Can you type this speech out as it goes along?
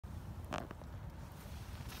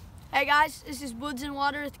Hey guys, this is Woods and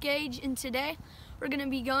Water with Gage, and today we're going to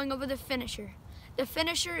be going over the finisher. The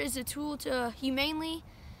finisher is a tool to humanely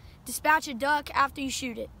dispatch a duck after you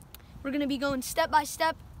shoot it. We're going to be going step by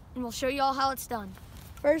step, and we'll show you all how it's done.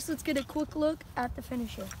 First, let's get a quick look at the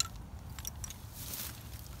finisher.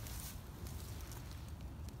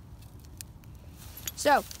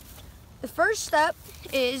 So, the first step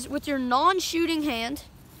is with your non-shooting hand,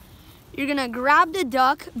 you're going to grab the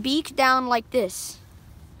duck beak down like this.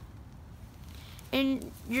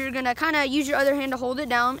 And you're going to kind of use your other hand to hold it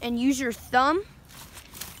down and use your thumb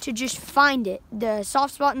to just find it. The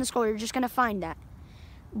soft spot in the skull, you're just going to find that.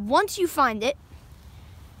 Once you find it,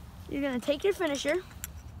 you're going to take your finisher.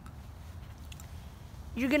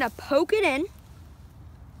 You're going to poke it in.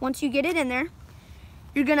 Once you get it in there,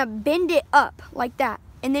 you're going to bend it up like that.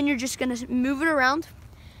 And then you're just going to move it around.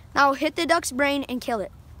 Now hit the duck's brain and kill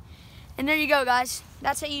it. And there you go, guys.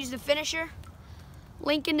 That's how you use the finisher.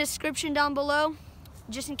 Link in the description down below,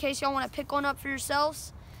 just in case y'all want to pick one up for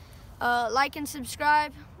yourselves. Like and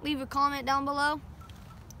subscribe. Leave a comment down below.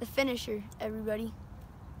 The finisher, everybody.